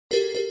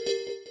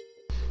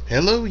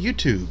Hello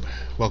YouTube!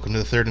 Welcome to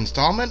the third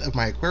installment of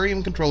my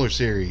Aquarium Controller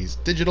series,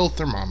 Digital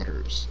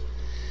Thermometers.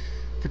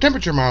 For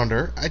temperature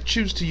monitor, I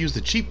choose to use the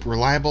cheap,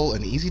 reliable,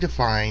 and easy to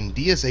find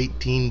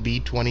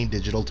DS18b20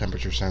 digital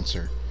temperature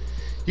sensor.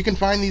 You can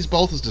find these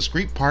both as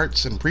discrete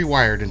parts and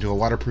pre-wired into a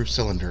waterproof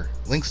cylinder.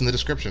 Links in the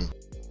description.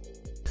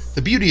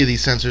 The beauty of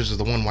these sensors is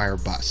the one-wire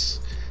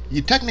bus.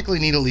 You technically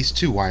need at least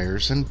 2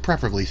 wires, and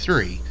preferably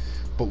 3,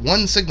 but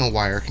one signal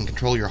wire can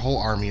control your whole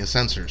army of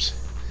sensors.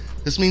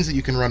 This means that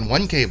you can run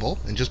one cable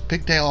and just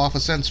pigtail off a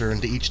sensor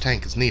into each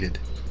tank as needed.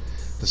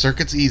 The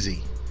circuit's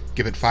easy.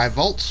 Give it 5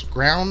 volts,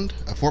 ground,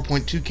 a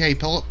 4.2K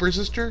pull-up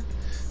resistor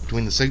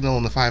between the signal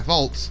and the 5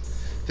 volts,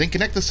 then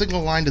connect the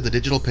signal line to the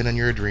digital pin on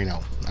your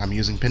Arduino. I'm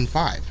using pin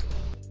 5.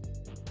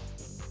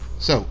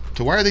 So,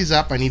 to wire these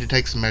up, I need to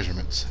take some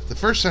measurements. The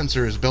first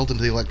sensor is built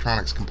into the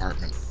electronics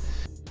compartment.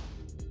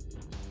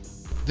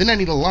 Then I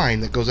need a line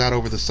that goes out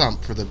over the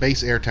sump for the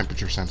base air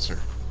temperature sensor.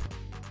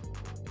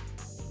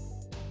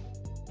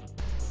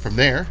 From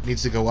there, it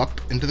needs to go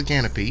up into the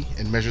canopy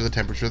and measure the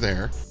temperature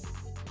there.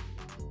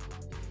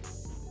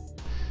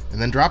 And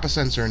then drop a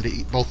sensor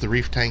into both the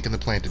Reef tank and the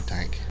planted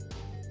tank.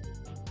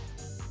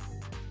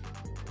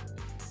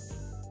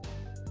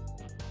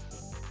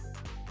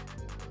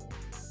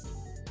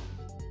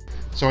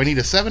 So I need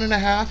a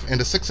 7.5 and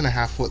a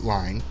 6.5 foot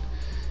line,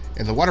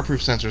 and the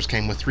waterproof sensors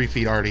came with 3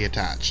 feet already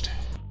attached.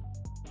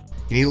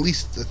 You need at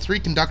least 3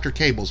 conductor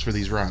cables for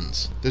these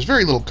runs. There's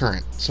very little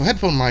current, so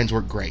headphone lines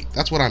work great.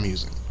 That's what I'm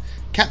using.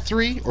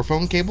 Cat3 or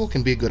phone cable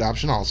can be a good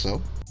option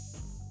also.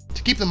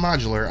 To keep them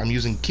modular, I'm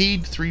using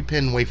keyed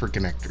 3-pin wafer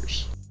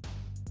connectors.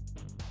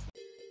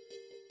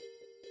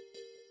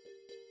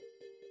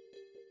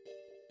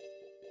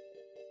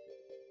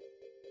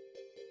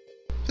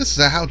 This is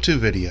a how-to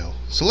video,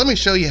 so let me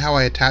show you how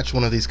I attach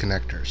one of these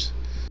connectors.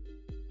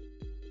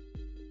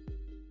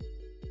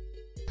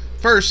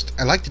 First,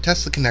 I like to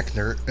test the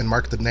connector and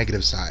mark the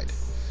negative side.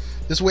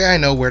 This way I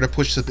know where to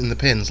push in the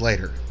pins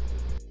later.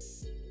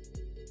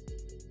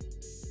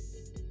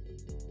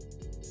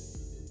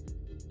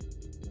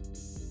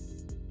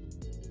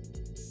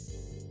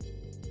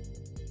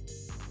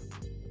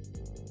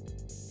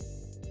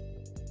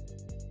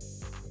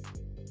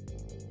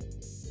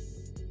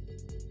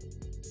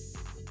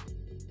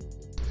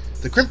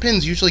 The crimp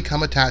pins usually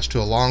come attached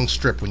to a long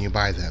strip when you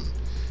buy them.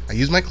 I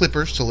use my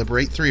clippers to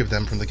liberate 3 of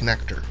them from the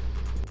connector.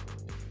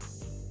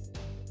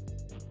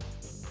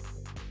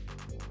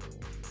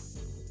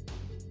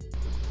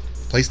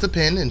 Place the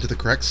pin into the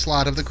correct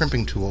slot of the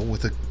crimping tool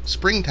with a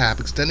spring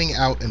tab extending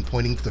out and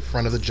pointing to the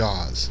front of the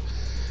jaws.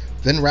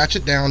 Then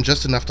ratchet down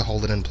just enough to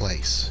hold it in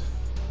place.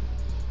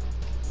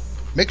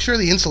 Make sure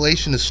the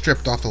insulation is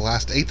stripped off the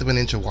last 1/8 of an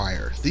inch of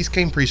wire. These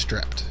came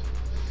pre-stripped.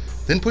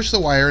 Then push the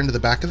wire into the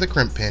back of the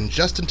crimp pin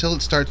just until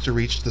it starts to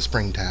reach the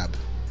spring tab.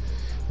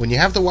 When you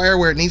have the wire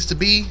where it needs to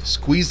be,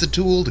 squeeze the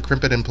tool to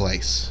crimp it in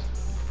place.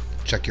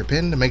 Check your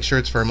pin to make sure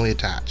it's firmly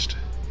attached.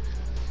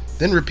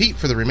 Then repeat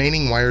for the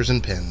remaining wires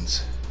and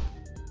pins.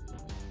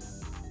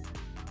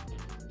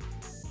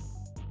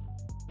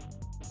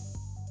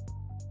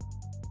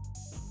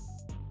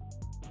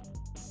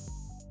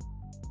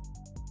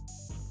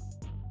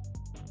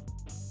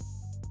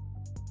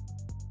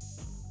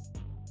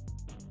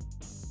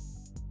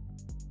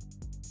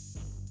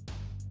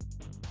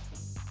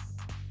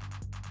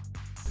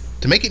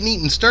 To make it neat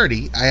and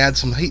sturdy, I add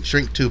some heat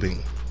shrink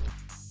tubing.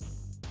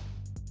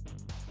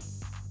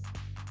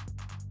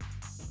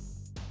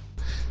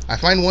 I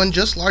find one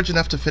just large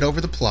enough to fit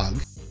over the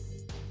plug,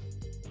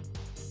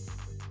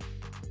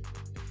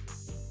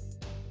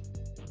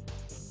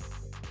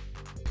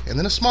 and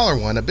then a smaller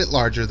one a bit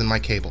larger than my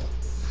cable.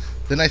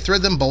 Then I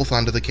thread them both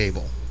onto the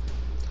cable.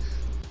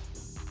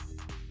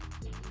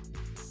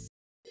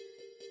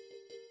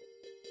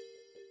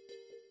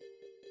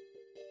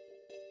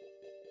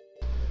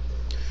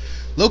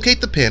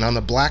 Locate the pin on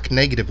the black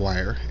negative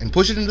wire and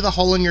push it into the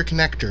hole in your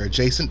connector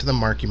adjacent to the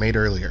mark you made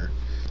earlier.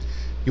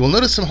 You will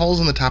notice some holes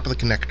in the top of the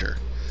connector.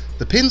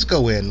 The pins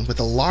go in with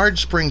a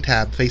large spring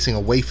tab facing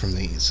away from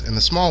these and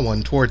the small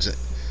one towards it.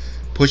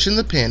 Push in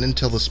the pin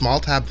until the small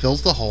tab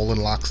fills the hole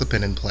and locks the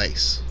pin in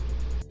place.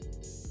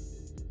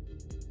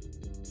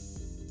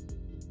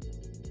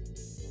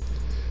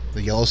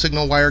 The yellow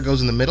signal wire goes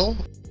in the middle.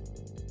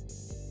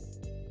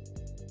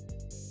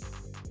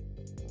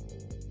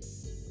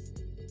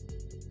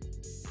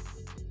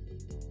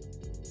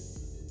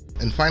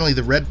 And finally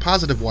the red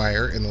positive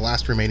wire in the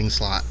last remaining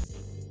slot.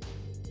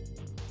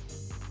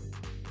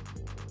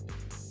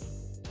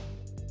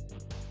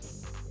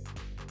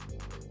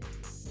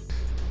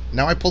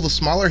 Now I pull the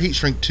smaller heat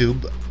shrink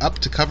tube up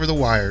to cover the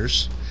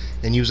wires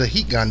and use a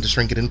heat gun to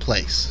shrink it in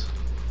place.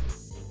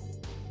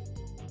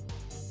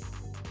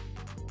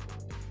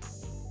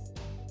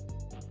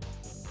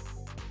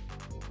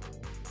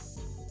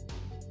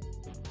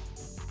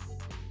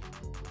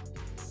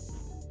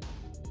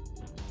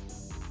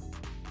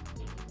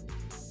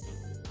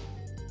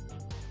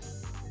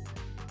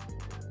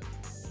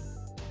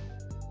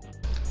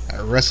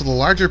 I wrestle the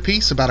larger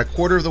piece about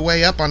 1/4 of the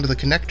way up onto the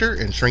connector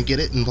and shrink it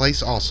in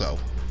place also.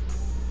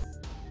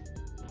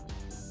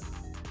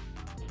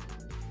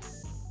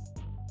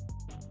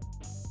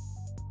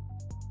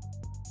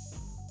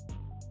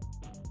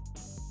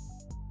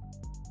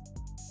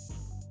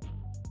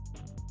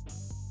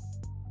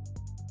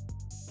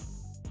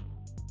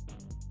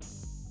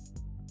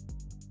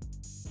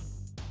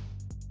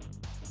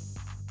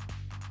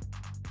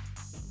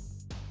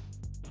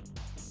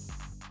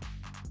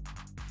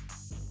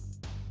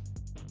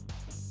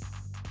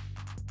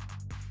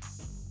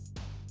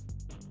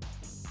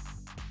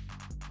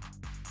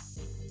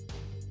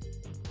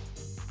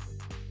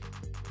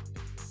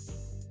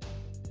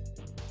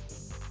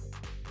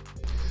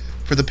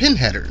 For the pin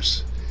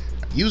headers,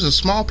 use a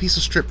small piece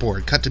of strip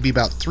board cut to be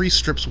about 3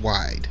 strips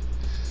wide.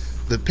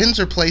 The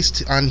pins are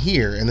placed on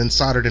here and then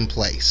soldered in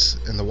place,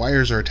 and the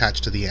wires are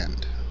attached to the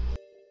end.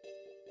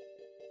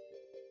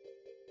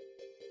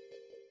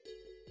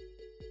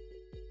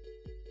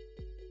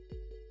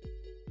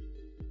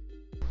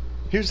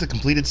 Here's the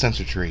completed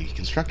sensor tree,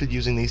 constructed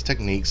using these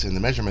techniques and the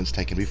measurements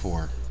taken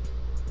before.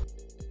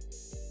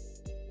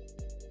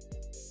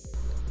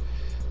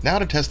 Now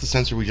to test the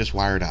sensor we just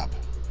wired up.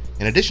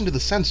 In addition to the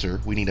sensor,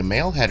 we need a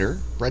male header,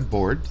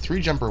 breadboard,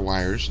 3 jumper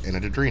wires, and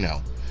an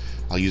Arduino.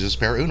 I'll use a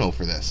spare Uno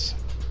for this.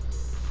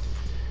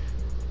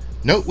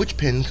 Note which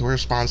pin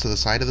corresponds to the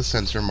side of the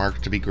sensor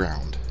marked to be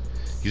ground.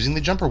 Using the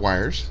jumper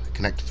wires,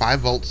 connect 5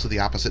 volts to the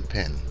opposite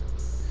pin.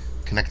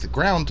 Connect the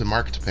ground to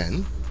marked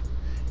pin,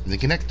 and then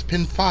connect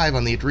pin 5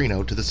 on the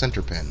Arduino to the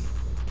center pin.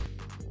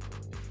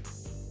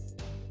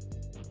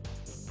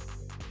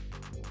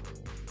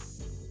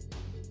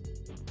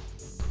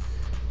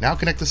 Now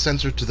connect the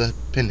sensor to the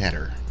pin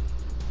header.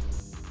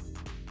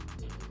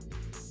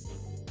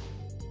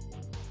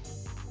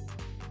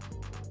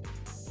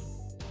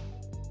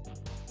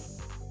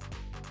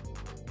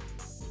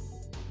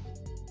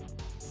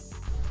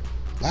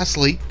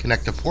 Lastly,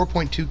 connect a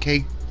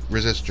 4.2K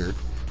resistor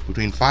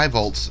between 5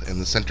 volts and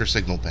the center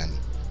signal pin.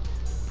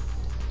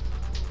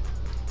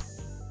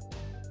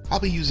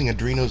 I'll be using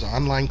Arduino's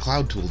online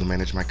cloud tool to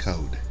manage my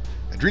code.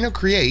 Arduino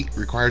Create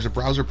requires a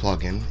browser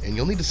plugin, and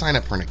you'll need to sign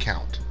up for an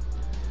account.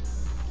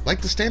 Like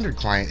the standard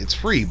client, it's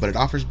free, but it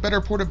offers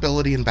better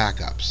portability and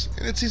backups,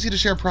 and it's easy to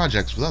share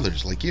projects with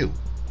others like you.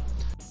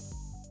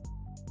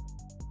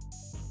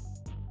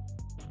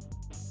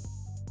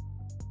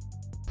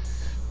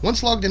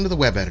 Once logged into the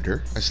web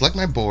editor, I select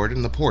my board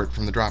and the port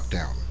from the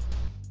drop-down.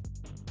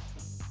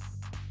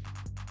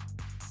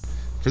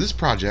 For this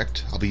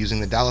project, I'll be using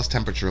the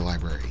DallasTemperature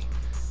library.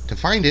 To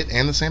find it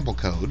and the sample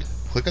code,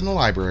 click on the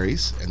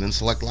libraries and then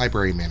select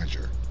Library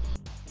Manager.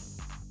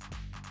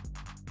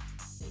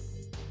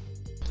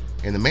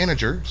 In the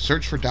manager,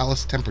 search for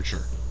Dallas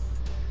Temperature.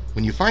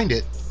 When you find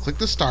it, click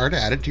the star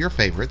to add it to your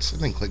favorites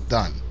and then click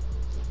Done.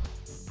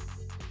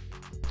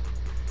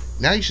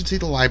 Now you should see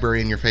the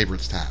library in your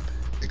Favorites tab.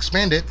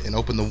 Expand it and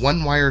open the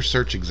OneWire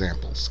search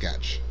example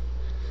sketch.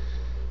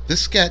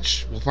 This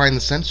sketch will find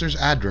the sensor's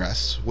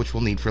address, which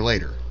we'll need for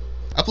later.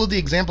 Upload the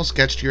example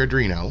sketch to your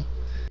Arduino,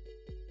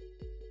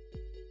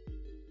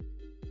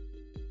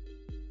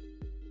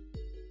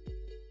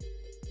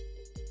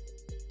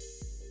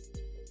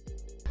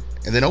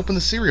 and then open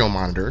the serial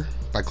monitor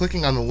by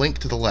clicking on the link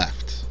to the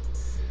left.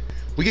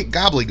 We get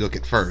gobbledygook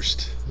at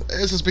first.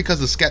 This is because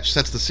the sketch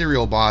sets the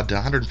serial baud to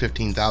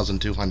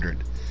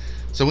 115,200,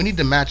 so we need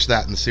to match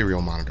that in the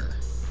serial monitor.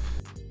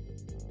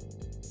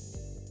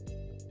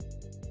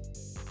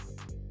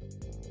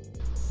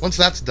 Once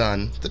that's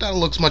done, the data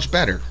looks much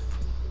better.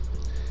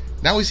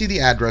 Now we see the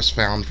address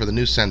found for the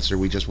new sensor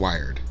we just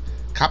wired.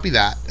 Copy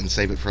that and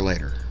save it for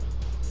later.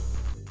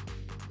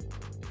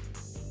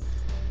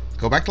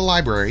 Go back to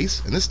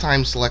Libraries, and this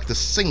time select the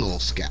single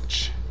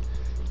sketch.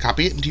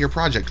 Copy it into your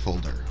project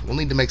folder. We'll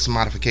need to make some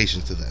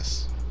modifications to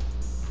this.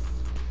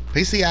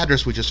 Paste the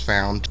address we just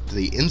found to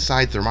the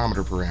inside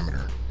thermometer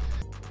parameter.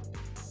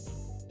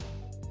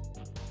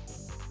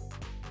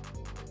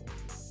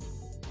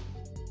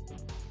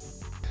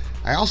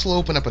 I also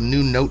open up a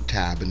new Note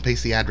tab and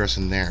paste the address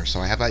in there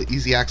so I have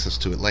easy access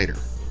to it later.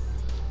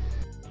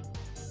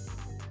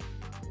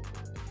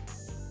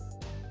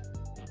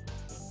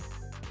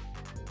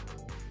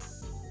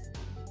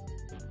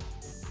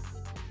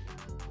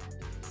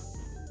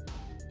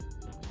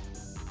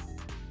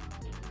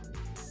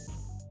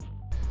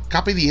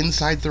 Copy the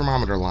inside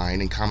thermometer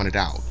line and comment it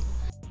out.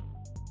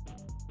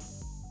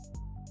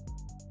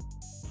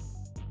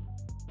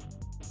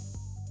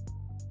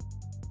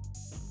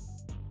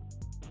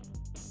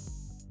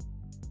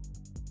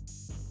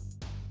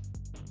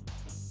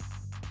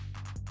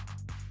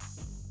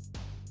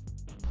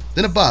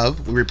 Then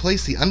above, we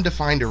replace the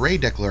undefined array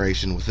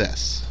declaration with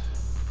this.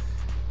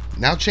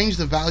 Now change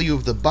the value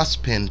of the bus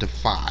pin to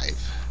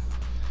 5.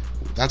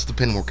 That's the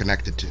pin we're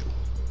connected to.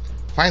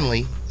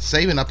 Finally,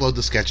 save and upload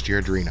the sketch to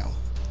your Arduino.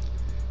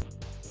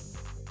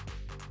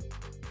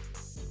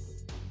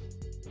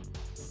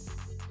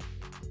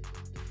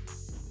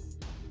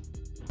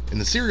 In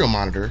the serial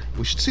monitor,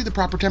 we should see the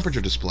proper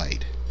temperature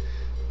displayed.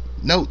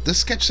 Note, this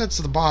sketch sets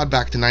the baud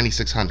back to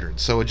 9600,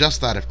 so adjust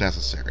that if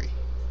necessary.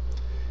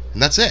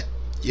 And that's it!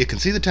 You can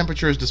see the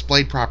temperature is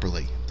displayed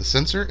properly. The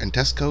sensor and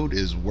test code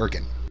is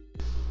working.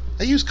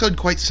 I use code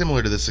quite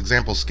similar to this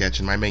example sketch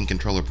in my main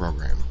controller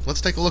program.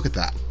 Let's take a look at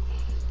that.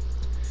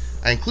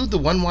 I include the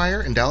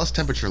OneWire and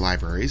DallasTemperature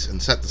libraries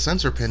and set the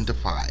sensor pin to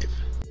 5.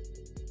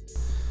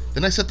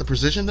 Then I set the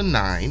precision to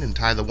 9 and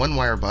tie the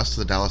OneWire bus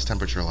to the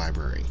DallasTemperature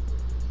library.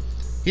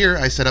 Here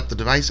I set up the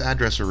device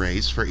address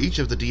arrays for each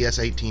of the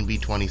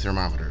DS18b20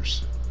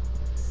 thermometers.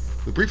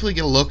 We briefly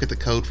get a look at the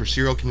code for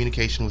serial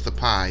communication with the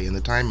Pi and the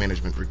time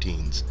management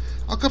routines.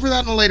 I'll cover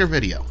that in a later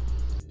video.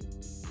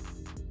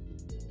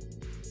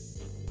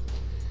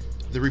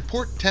 The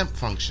report temp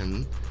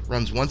function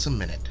runs once a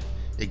minute.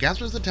 It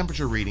gathers the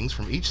temperature readings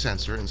from each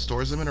sensor and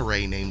stores them in an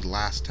array named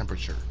last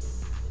temperature.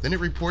 Then it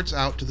reports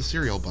out to the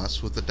serial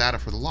bus with the data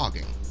for the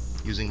logging,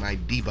 using my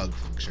debug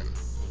function.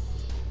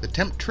 The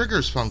temp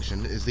triggers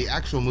function is the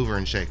actual mover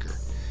and shaker.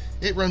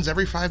 It runs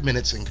every 5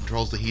 minutes and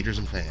controls the heaters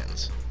and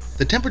fans.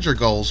 The temperature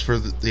goals for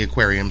the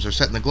aquariums are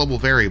set in the global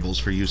variables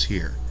for use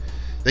here.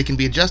 They can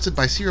be adjusted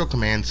by serial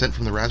commands sent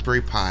from the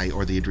Raspberry Pi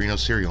or the Arduino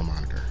serial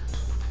monitor.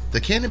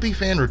 The canopy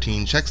fan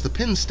routine checks the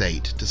pin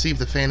state to see if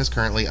the fan is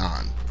currently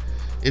on.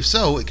 If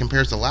so, it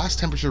compares the last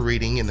temperature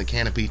reading in the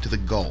canopy to the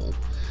goal.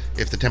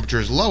 If the temperature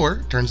is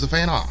lower, it turns the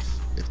fan off.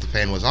 If the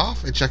fan was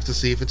off, it checks to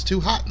see if it's too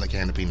hot in the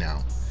canopy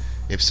now.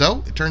 If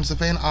so, it turns the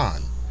fan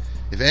on.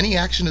 If any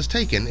action is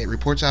taken, it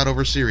reports out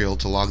over serial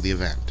to log the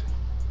event.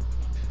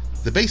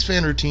 The base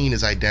fan routine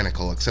is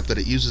identical, except that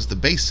it uses the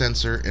base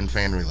sensor and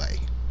fan relay.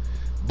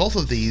 Both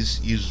of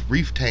these use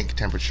Reef tank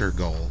temperature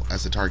goal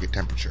as the target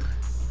temperature.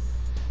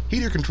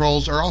 Heater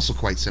controls are also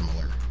quite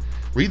similar.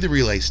 Read the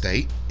relay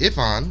state. If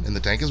on and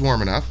the tank is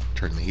warm enough,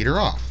 turn the heater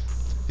off.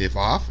 If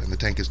off and the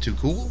tank is too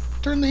cool,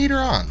 turn the heater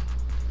on.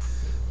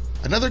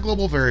 Another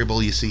global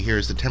variable you see here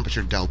is the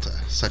temperature delta,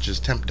 such as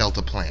temp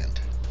delta planned.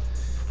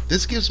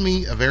 This gives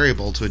me a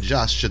variable to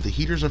adjust should the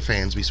heaters or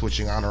fans be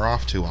switching on or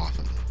off too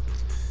often.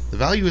 The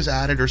value is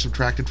added or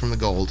subtracted from the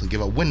goal to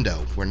give a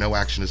window where no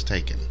action is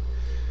taken.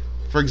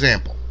 For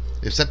example,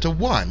 if set to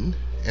 1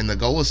 and the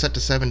goal is set to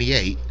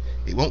 78,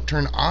 it won't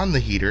turn on the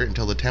heater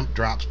until the temp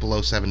drops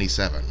below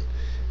 77,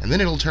 and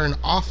then it'll turn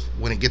off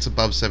when it gets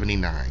above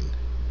 79.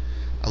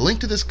 A link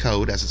to this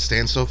code as it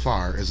stands so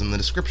far is in the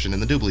description in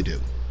the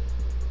doobly-doo.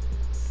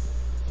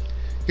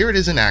 Here it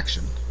is in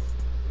action.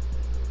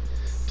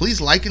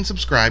 Please like and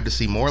subscribe to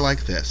see more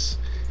like this,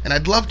 and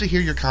I'd love to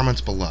hear your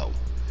comments below.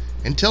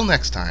 Until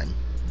next time,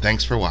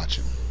 thanks for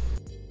watching.